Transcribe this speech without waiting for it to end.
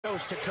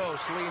coast to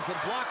coast, leans and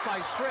blocked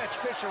by Stretch.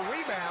 Fisher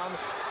rebound.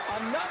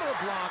 Another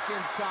block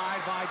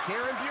inside by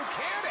Darren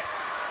Buchanan.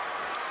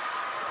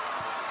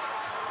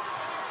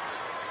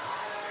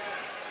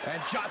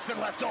 And Johnson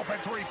left open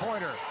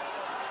three-pointer.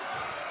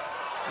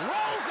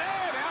 Rolls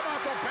in. How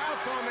about the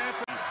bounce on that?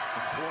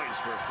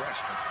 Poised for a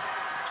freshman.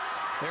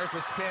 There's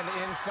a spin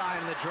inside,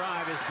 and the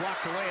drive is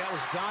blocked away. That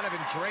was Donovan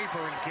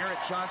Draper, and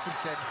Garrett Johnson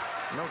said,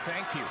 no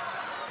thank you.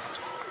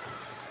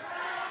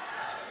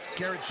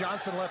 Garrett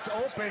Johnson left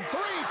open.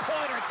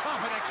 Three-pointer,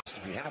 top of the...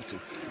 If you have to,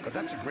 but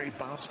that's a great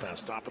bounce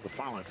pass, top of the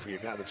foul line for your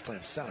guy that's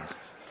playing center.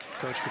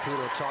 Coach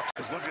Caputo talked.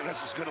 Because look at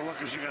this, as good a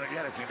look as you're going to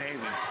get if you're Navy.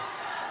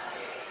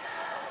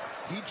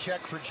 He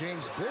checked for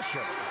James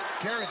Bishop.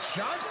 Garrett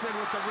Johnson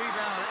with the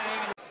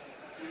rebound.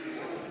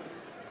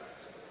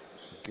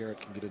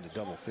 Garrett can get into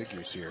double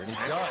figures here, and he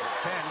does.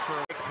 10 for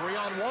a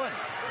 3-on-1.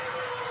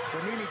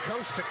 Bernini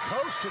coast to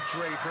coast to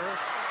Draper.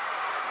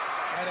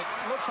 And it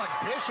looks like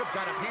Bishop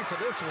got a piece of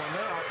this one.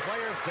 There are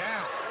players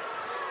down.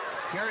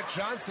 Garrett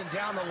Johnson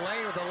down the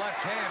lane with the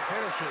left hand,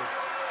 finishes.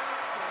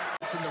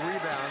 It's in the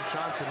rebound.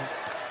 Johnson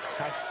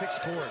has 6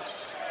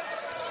 points.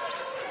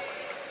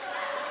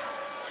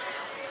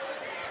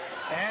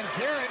 And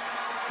Garrett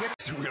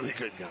gets... He's a really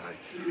good guy.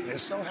 They're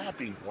so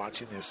happy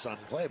watching their son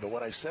play. But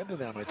what I said to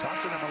them, I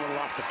talked to them a little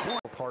off the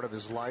court. Part of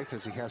his life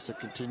as he has to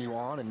continue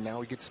on, and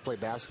now he gets to play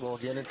basketball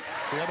again. And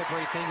the other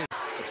great thing is...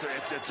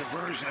 It's a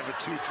version of a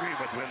 2-3,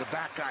 but where the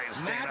back guy is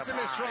standing up Maxim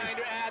is trying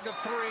to add the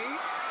 3.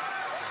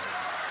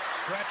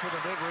 Stretch with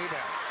a big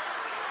rebound.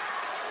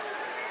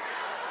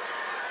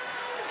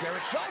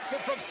 Garrett Johnson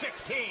from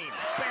 16.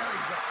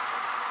 Buries it.